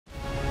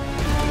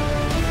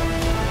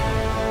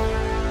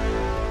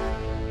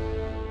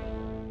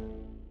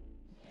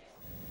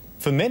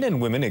For men and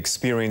women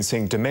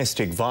experiencing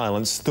domestic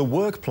violence, the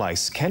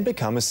workplace can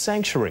become a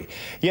sanctuary.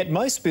 Yet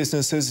most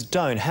businesses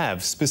don't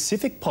have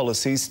specific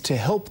policies to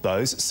help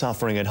those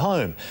suffering at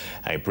home.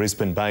 A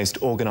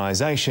Brisbane-based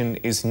organisation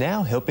is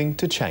now helping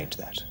to change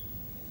that.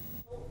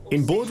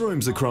 In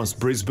boardrooms across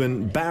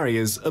Brisbane,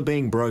 barriers are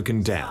being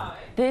broken down.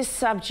 This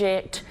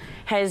subject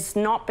has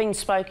not been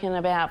spoken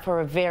about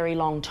for a very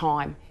long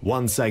time.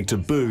 Once a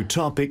taboo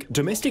topic,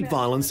 domestic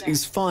violence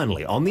is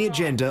finally on the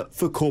agenda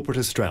for corporate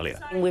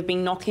Australia. We've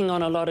been knocking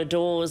on a lot of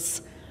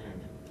doors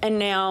and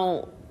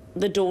now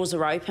the doors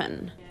are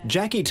open.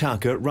 Jackie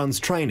Tucker runs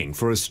training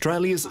for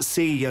Australia's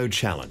CEO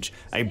Challenge,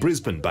 a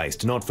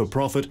Brisbane-based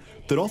not-for-profit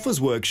that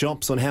offers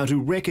workshops on how to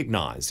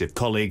recognise if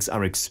colleagues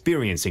are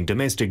experiencing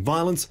domestic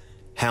violence,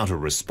 how to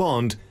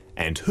respond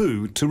and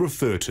who to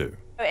refer to.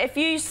 If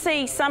you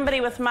see somebody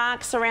with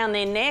marks around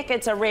their neck,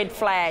 it's a red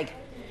flag.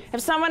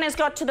 If someone has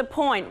got to the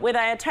point where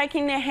they are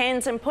taking their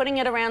hands and putting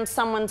it around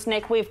someone's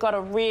neck, we've got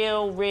a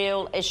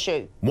real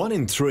issue. 1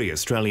 in 3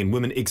 Australian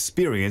women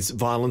experience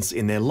violence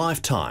in their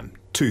lifetime.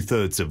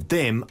 2/3 of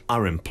them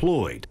are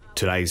employed.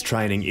 Today's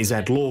training is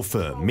at law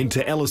firm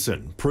Minter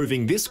Ellison,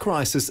 proving this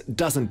crisis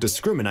doesn't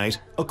discriminate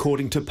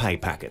according to pay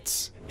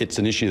packets. It's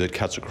an issue that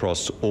cuts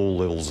across all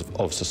levels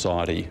of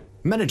society.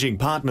 Managing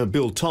partner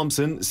Bill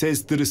Thompson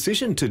says the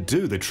decision to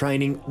do the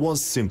training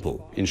was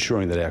simple.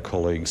 Ensuring that our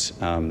colleagues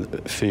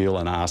feel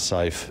and are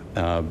safe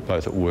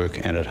both at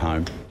work and at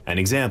home. An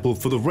example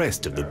for the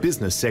rest of the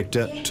business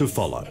sector to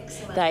follow.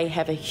 They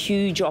have a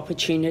huge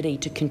opportunity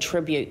to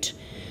contribute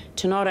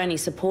to not only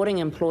supporting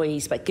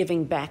employees but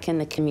giving back in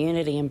the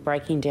community and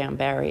breaking down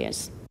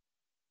barriers.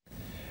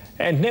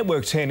 And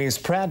Network 10 is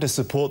proud to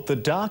support the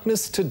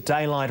Darkness to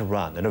Daylight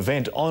Run, an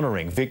event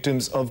honouring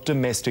victims of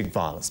domestic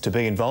violence. To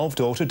be involved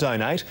or to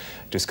donate,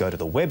 just go to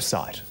the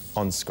website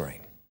on screen.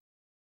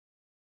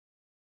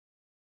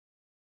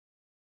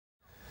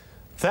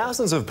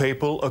 Thousands of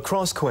people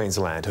across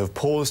Queensland have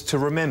paused to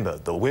remember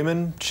the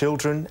women,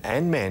 children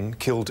and men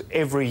killed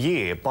every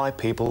year by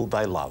people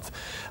they love.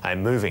 A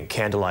moving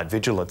candlelight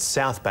vigil at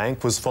South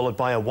Bank was followed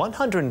by a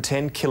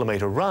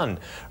 110-kilometre run,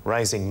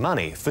 raising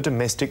money for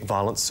domestic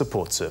violence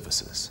support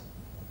services.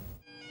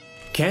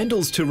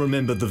 Candles to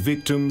remember the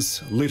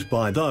victims, lit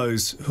by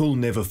those who'll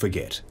never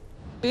forget.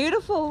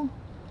 Beautiful,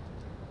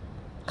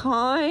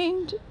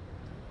 kind,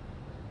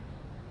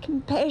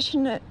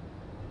 compassionate,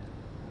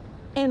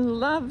 and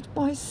loved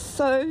by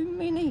so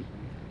many.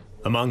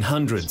 Among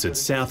hundreds at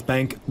South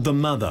Bank, the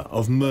mother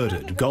of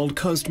murdered Gold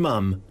Coast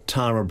mum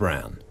Tara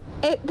Brown.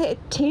 At that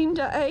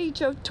tender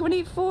age of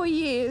 24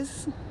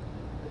 years,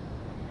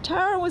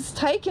 Tara was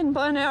taken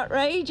by an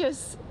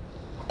outrageous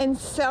and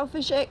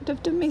selfish act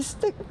of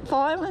domestic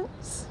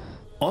violence.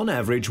 On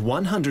average,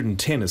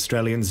 110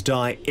 Australians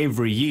die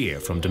every year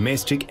from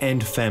domestic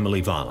and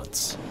family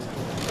violence.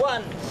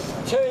 1,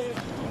 2,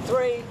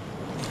 3,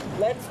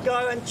 let's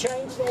go and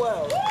change the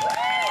world.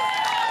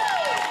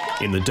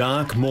 In the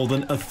dark, more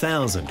than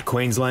 1,000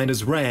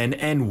 Queenslanders ran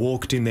and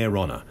walked in their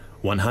honour.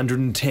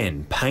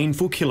 110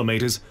 painful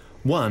kilometres,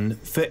 one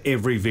for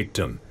every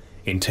victim.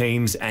 In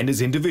teams and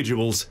as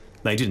individuals,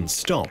 they didn't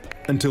stop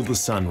until the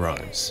sun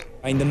rose.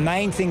 The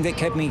main thing that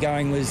kept me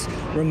going was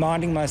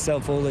reminding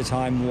myself all the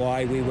time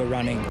why we were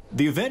running.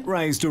 The event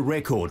raised a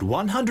record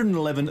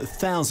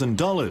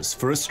 $111,000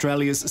 for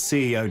Australia's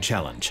CEO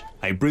Challenge,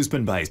 a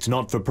Brisbane-based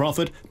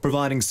not-for-profit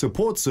providing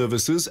support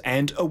services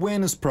and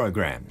awareness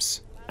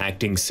programs.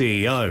 Acting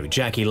CEO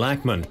Jackie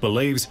Lackman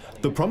believes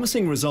the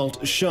promising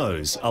result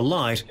shows a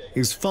light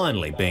is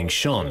finally being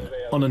shone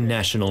on a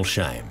national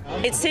shame.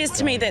 It says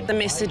to me that the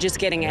message is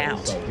getting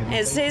out.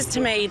 It says to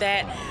me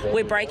that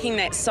we're breaking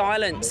that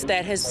silence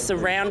that has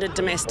surrounded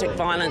domestic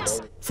violence.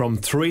 From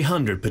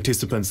 300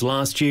 participants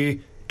last year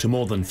to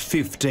more than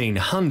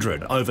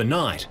 1,500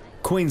 overnight,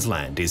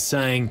 Queensland is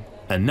saying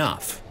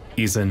enough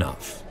is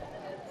enough.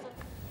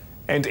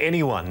 And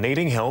anyone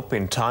needing help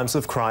in times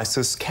of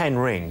crisis can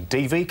ring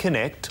DV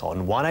Connect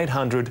on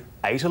 1800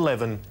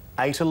 811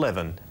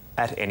 811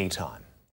 at any time.